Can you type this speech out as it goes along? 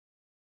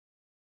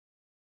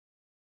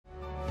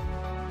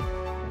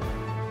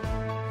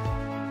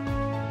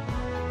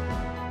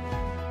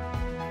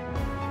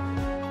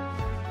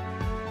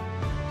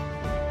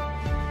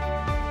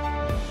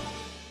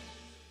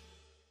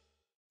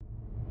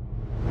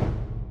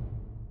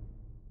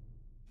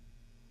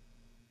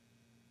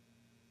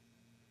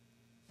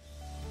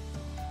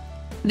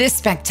This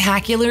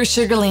spectacular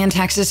Sugar Land,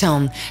 Texas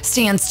home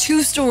stands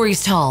 2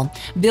 stories tall.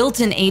 Built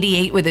in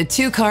 '88 with a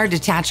 2-car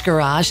detached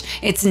garage,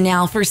 it's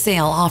now for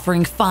sale,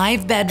 offering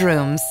 5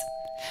 bedrooms,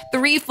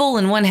 3 full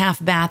and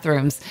 1/2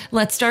 bathrooms.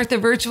 Let's start the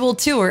virtual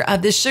tour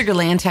of this Sugar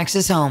Land,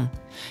 Texas home.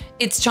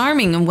 It's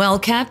charming and well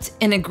kept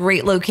in a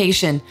great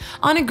location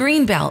on a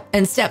green belt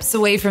and steps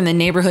away from the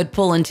neighborhood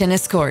pool and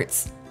tennis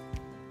courts.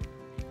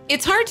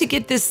 It's hard to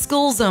get this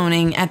school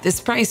zoning at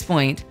this price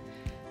point.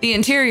 The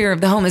interior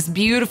of the home is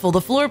beautiful. The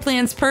floor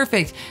plan's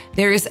perfect.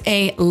 There is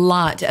a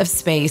lot of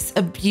space,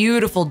 a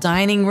beautiful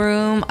dining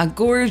room, a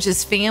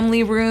gorgeous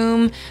family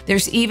room.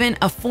 There's even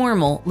a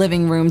formal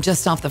living room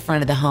just off the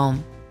front of the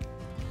home.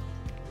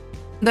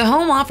 The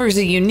home offers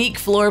a unique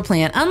floor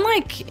plan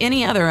unlike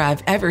any other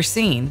I've ever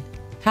seen.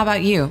 How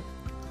about you?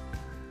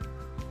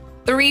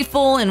 3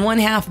 full and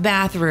 1/2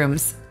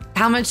 bathrooms.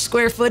 How much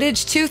square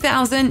footage?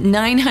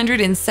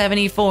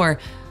 2,974.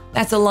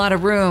 That's a lot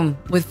of room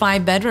with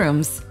 5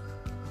 bedrooms.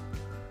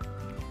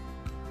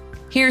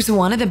 Here's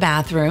one of the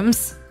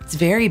bathrooms. It's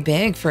very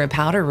big for a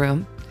powder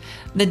room.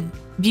 The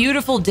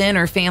beautiful den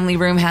or family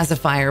room has a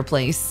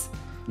fireplace.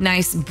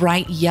 Nice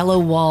bright yellow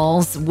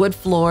walls, wood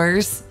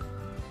floors.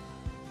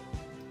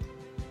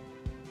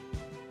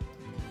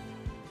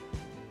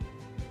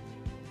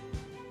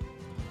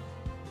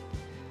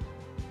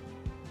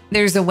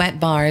 There's a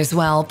wet bar as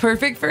well,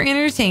 perfect for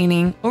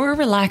entertaining or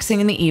relaxing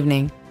in the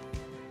evening.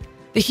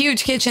 The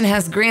huge kitchen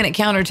has granite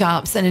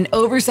countertops and an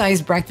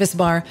oversized breakfast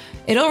bar.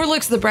 It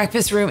overlooks the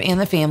breakfast room and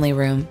the family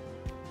room.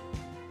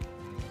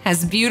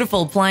 Has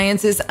beautiful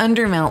appliances,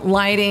 undermount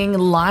lighting,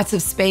 lots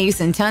of space,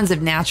 and tons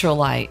of natural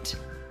light.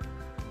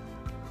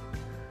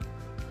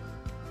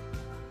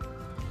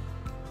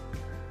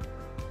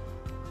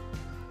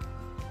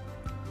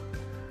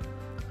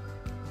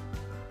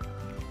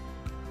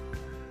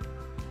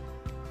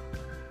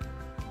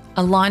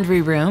 A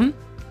laundry room.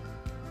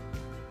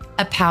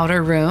 A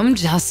powder room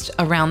just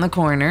around the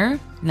corner,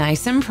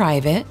 nice and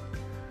private.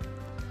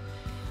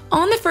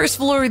 On the first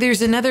floor,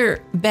 there's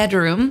another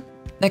bedroom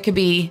that could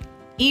be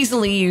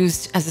easily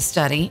used as a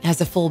study,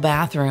 has a full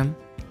bathroom.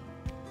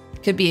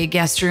 Could be a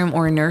guest room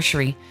or a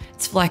nursery.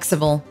 It's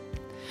flexible.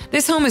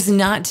 This home is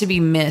not to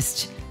be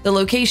missed. The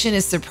location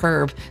is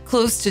superb,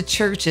 close to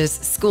churches,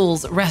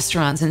 schools,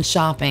 restaurants, and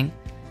shopping.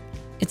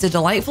 It's a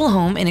delightful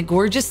home in a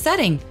gorgeous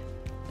setting,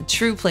 a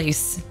true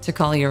place to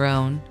call your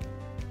own.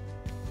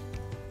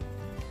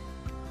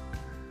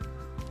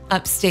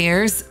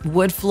 Upstairs,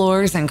 wood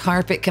floors and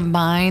carpet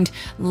combined,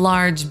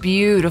 large,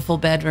 beautiful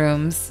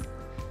bedrooms.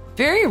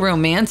 Very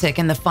romantic,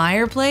 and the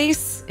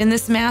fireplace in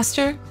this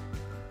master.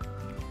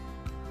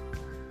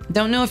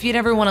 Don't know if you'd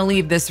ever want to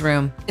leave this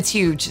room. It's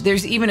huge.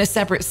 There's even a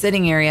separate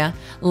sitting area,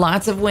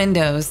 lots of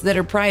windows that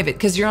are private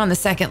because you're on the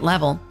 2nd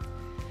level.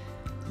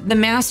 The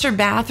master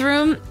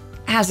bathroom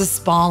has a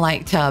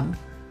spa-like tub.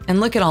 And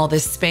look at all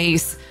this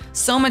space,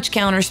 so much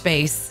counter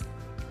space.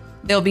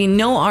 There'll be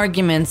no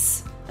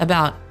arguments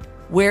about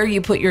where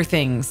you put your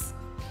things.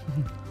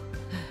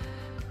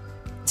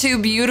 2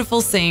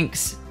 beautiful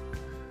sinks.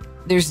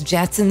 There's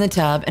jets in the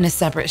tub and a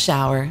separate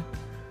shower.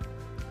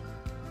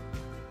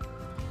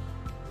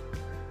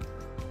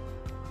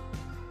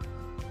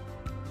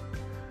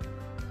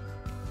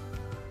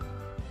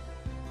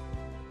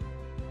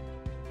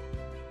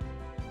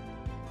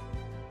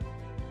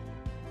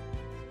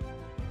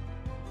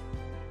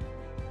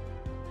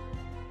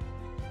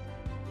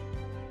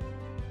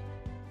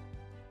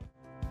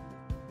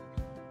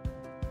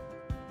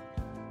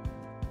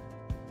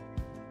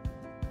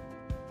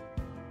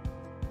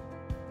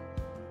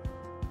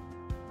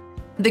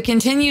 The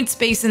continued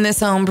space in this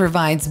home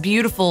provides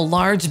beautiful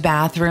large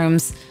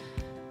bathrooms,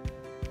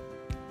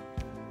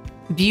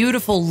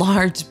 beautiful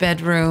large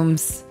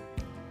bedrooms.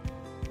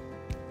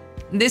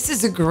 This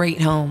is a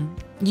great home.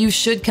 You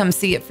should come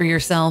see it for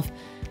yourself.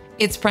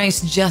 It's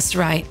priced just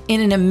right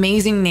in an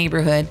amazing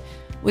neighborhood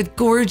with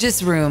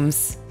gorgeous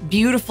rooms,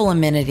 beautiful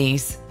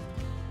amenities.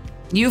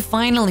 You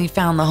finally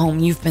found the home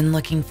you've been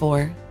looking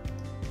for.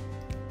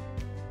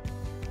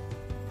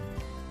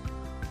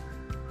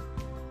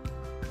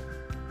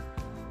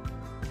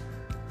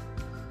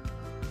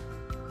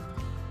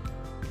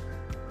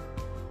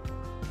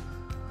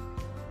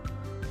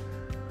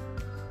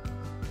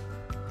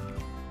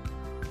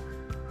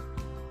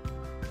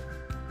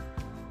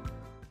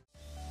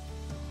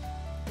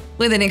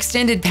 With an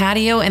extended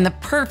patio and the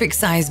perfect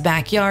sized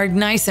backyard,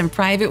 nice and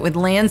private with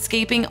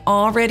landscaping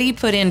already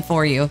put in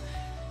for you.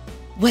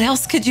 What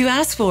else could you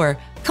ask for?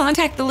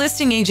 Contact the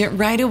listing agent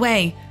right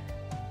away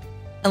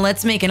and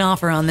let's make an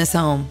offer on this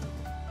home.